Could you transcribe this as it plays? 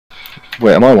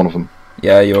Wait, am I one of them?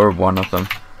 Yeah, you're one of them.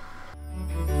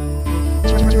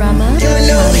 Drama. You're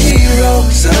no hero,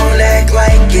 so don't act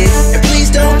like it. And please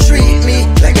don't treat me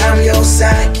like I'm your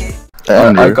sidekick.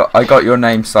 I got your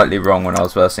name slightly wrong when I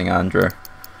was versing Andrew.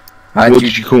 What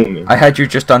did you call me? I had you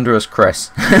just under as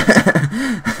Chris.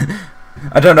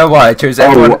 I don't know why I chose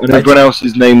everyone. And everyone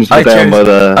else's names were down by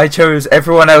the. I chose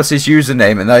everyone else's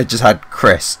username, and I just had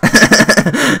Chris.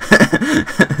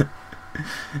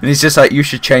 And he's just like, you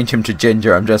should change him to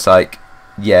Ginger. I'm just like,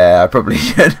 yeah, I probably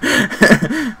should.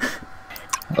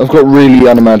 I've got really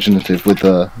unimaginative with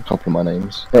a couple of my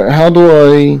names. Right, how do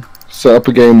I set up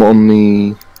a game on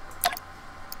the?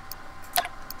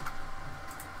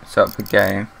 Set up a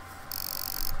game.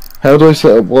 How do I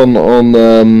set up one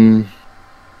on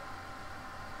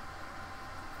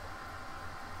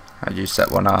How do you set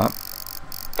one up?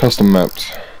 custom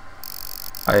mapped?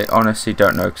 I honestly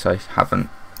don't know because I haven't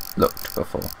looked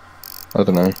before. I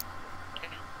don't know.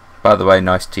 By the way,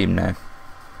 nice team name.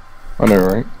 I know,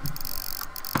 right?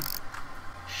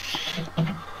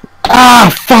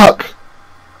 Ah, fuck!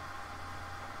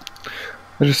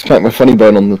 I just smacked my funny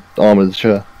bone on the arm of the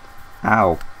chair.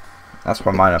 Ow. That's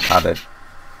why mine are padded.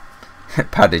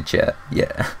 Padded chair,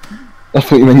 yeah. I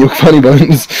thought you meant your funny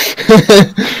bones.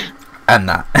 And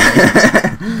that.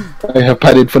 I have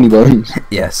padded funny bones.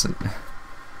 Yes.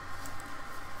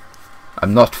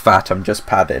 I'm not fat, I'm just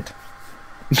padded.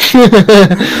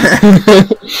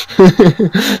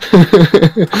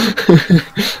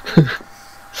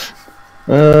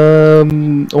 I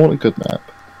want a good map.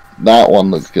 That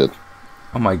one looks good.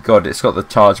 Oh my god, it's got the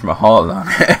Taj Mahal on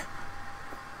it.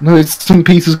 No, it's St.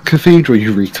 Peter's Cathedral,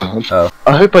 you retard. Oh.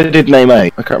 I hope I did name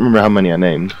 8. I can't remember how many I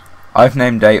named. I've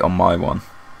named 8 on my one.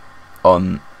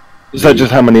 Is that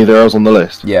just how many there is on the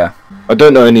list? Yeah. I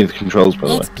don't know any of the controls, by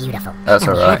the way. It's beautiful. That's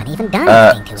and we alright. haven't even done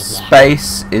anything to it yet.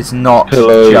 Space is not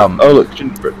Pillow. jump. Oh look,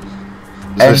 gingerbread.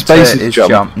 So Enter space is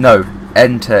jump. No,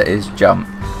 enter is jump.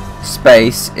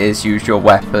 Space is use your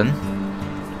weapon.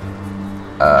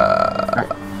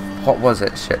 What was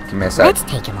it? Shit, give me a sec. Let's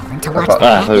take a moment to watch the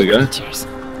there we go. pictures.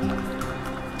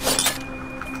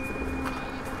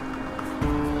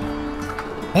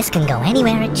 This can go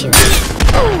anywhere it chooses.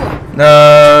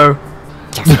 No!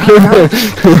 Just like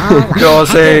those.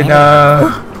 Dorsey, no!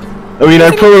 I mean,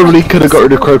 I probably could have got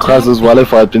rid of Crowcraz as well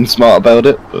if I'd been smart about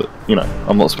it, but, you know,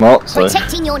 I'm not smart, so...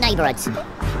 Protecting your neighbourhoods.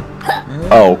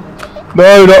 Oh.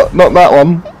 No, not that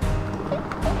one.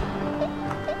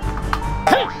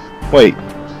 Wait.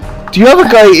 Do you have a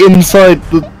guy inside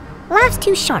the... Life's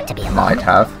too short to be alone. Might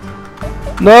have.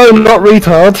 No, not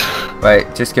retard.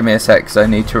 Wait, just give me a sec, because I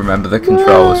need to remember the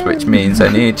controls, which means I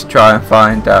need to try and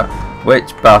find out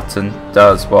which button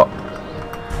does what.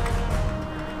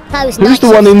 Who's the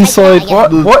one inside?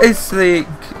 What is the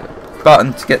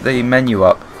button to get the menu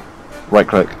up? Right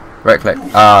click. Right click.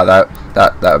 Ah,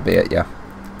 that would be it, yeah.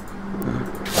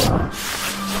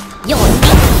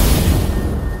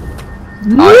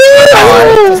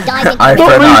 I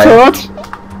Not retard!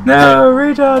 No,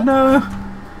 retard, no!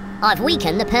 I've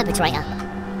weakened the perpetrator.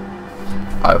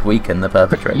 I've weakened the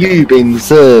perpetrator. You've been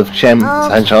served,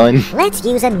 sunshine. Let's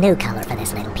use a new colour for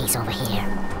this little piece over here.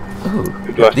 Ooh,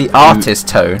 the artist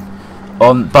tone.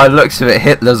 By the looks of it,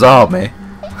 Hitler's army.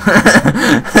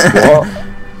 What?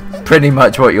 Pretty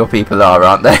much what your people are,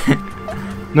 aren't they?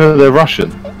 No, they're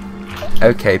Russian.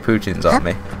 Okay, Putin's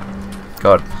army.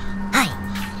 God. Hi.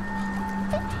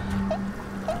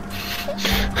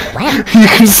 Well, You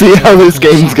can see how this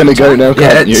game's gonna go now, Yeah,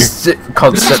 can't you? it's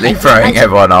constantly throwing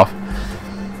everyone off.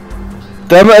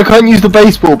 Damn it, I can't use the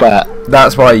baseball bat.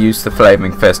 That's why I used the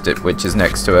flaming fist, which is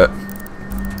next to it.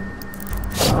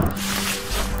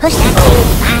 push that thing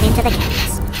right into the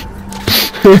canvas.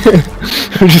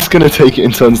 We're just gonna take it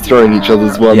in turns throwing each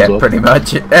other's worms Yeah, off. pretty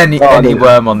much. Any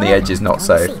worm on the edge is not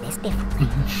safe. See this differently.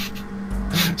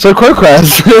 So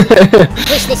Crowcraz.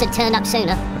 Wish this had turned up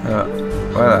sooner.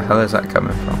 Where the hell is that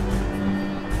coming from?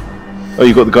 Oh,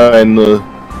 you got the guy in the...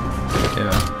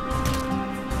 Yeah.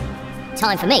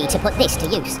 Time for me to put this to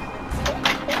use.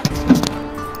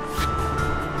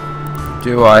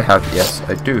 Do I have? Yes,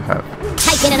 I do have.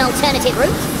 Taking an alternative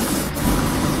route.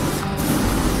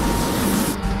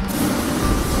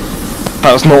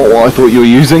 That's not what I thought you were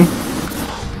using.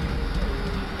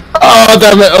 Oh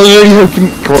damn it, I was really hoping...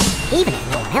 Come on. Even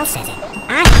if no one else says it,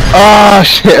 Ah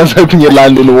shit, I was hoping you'd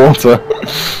land in the water.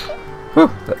 Whew,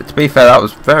 to be fair, that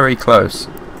was very close.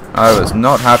 I was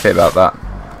not happy about that.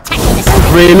 tackling the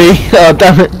subject. Really? Oh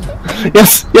damn it.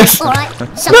 Yes, yes. Alright,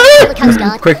 someone call the Coast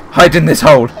Guard. Quick, hide in this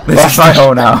hole. This is my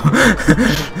hole now.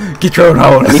 Get your own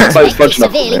hole. Close Suspect fudge is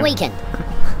enough severely there. weakened.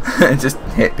 Just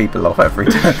hit people off every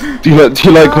time. Do you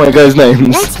like my guys' names?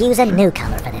 Let's use a new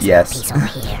colour for this Yes. piece over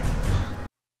here.